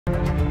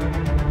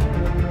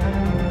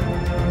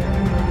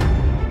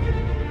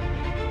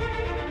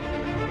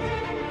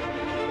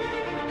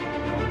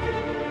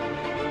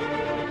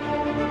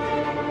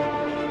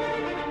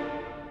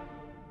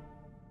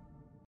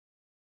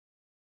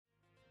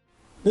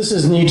This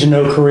is Need to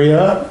Know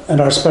Korea and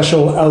our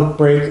special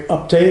Outbreak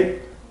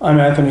update.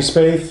 I'm Anthony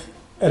Spaeth,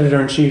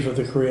 Editor-in-Chief of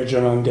the Korea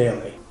JoongAng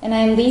Daily. And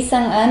I'm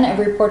Sung-eun, a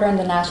reporter on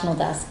the National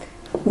Desk.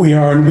 We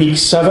are in week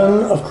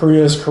 7 of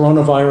Korea's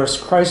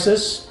coronavirus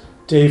crisis,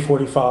 day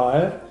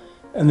 45,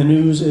 and the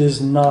news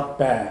is not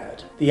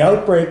bad. The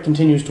outbreak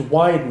continues to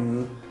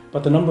widen,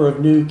 but the number of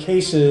new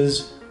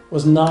cases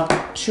was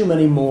not too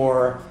many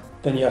more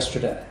than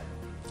yesterday.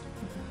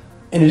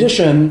 In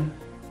addition,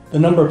 the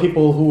number of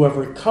people who have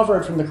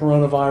recovered from the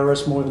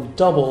coronavirus more than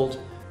doubled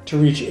to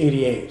reach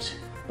 88.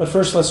 But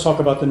first, let's talk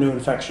about the new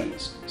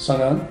infections.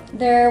 Sung-eun?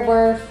 There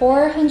were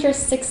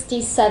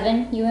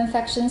 467 new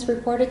infections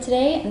reported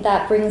today, and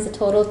that brings the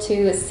total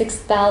to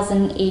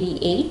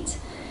 6,088.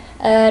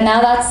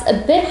 Now that's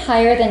a bit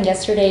higher than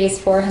yesterday's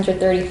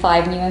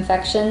 435 new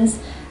infections,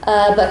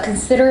 but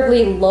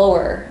considerably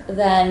lower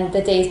than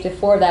the days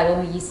before that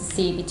when we used to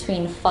see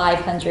between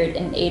 500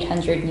 and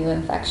 800 new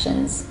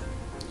infections.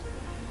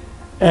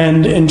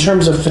 And in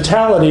terms of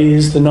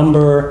fatalities, the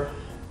number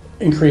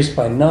increased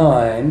by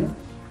 9,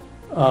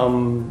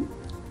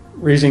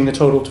 raising the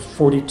total to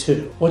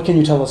 42. What can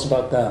you tell us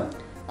about them?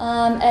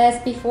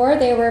 As before,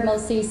 they were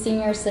mostly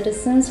senior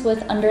citizens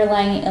with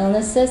underlying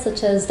illnesses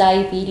such as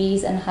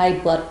diabetes and high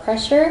blood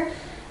pressure.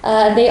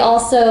 They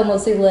also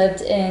mostly lived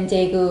in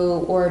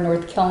Daegu or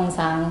North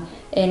Gyeongsang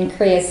in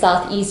Korea's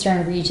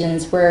southeastern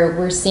regions where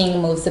we're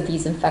seeing most of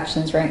these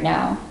infections right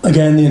now.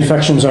 Again, the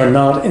infections are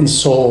not in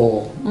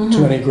Seoul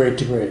to any great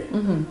degree.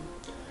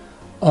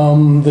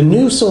 The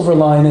new silver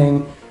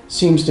lining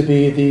seems to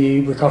be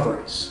the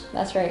recoveries.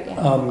 That's right,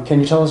 yeah. Can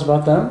you tell us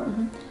about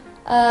them?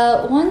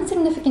 One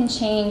significant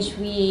change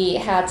we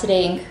had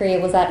today in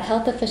Korea was that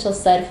health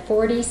officials said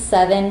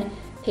 47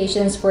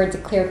 patients were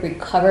declared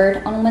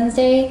recovered on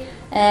Wednesday,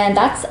 and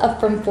that's up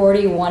from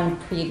 41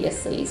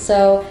 previously.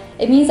 So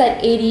it means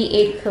that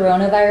 88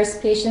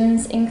 coronavirus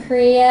patients in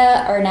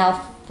Korea are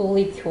now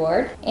fully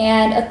cured.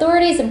 And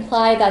authorities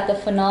imply that the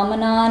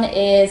phenomenon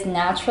is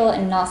natural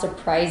and not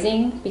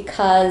surprising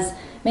because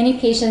many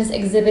patients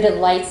exhibited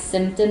light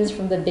symptoms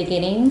from the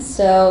beginning,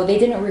 so they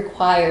didn't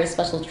require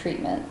special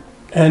treatment.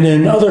 And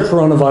in other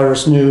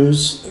coronavirus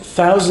news,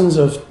 thousands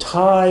of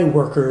Thai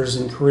workers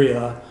in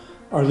Korea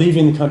are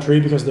leaving the country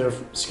because they're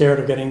scared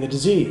of getting the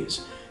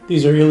disease.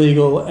 These are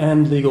illegal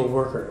and legal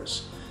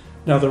workers.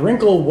 Now, the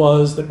wrinkle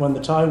was that when the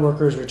Thai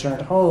workers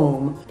returned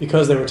home,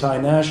 because they were Thai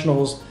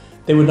nationals,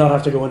 they would not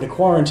have to go into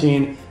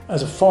quarantine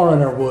as a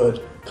foreigner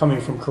would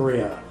coming from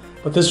Korea.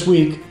 But this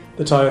week,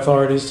 the Thai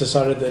authorities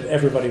decided that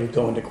everybody would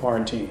go into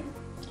quarantine.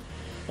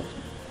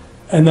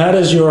 And that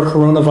is your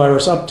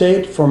coronavirus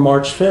update for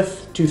March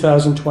 5th,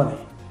 2020.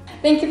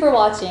 Thank you for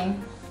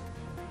watching.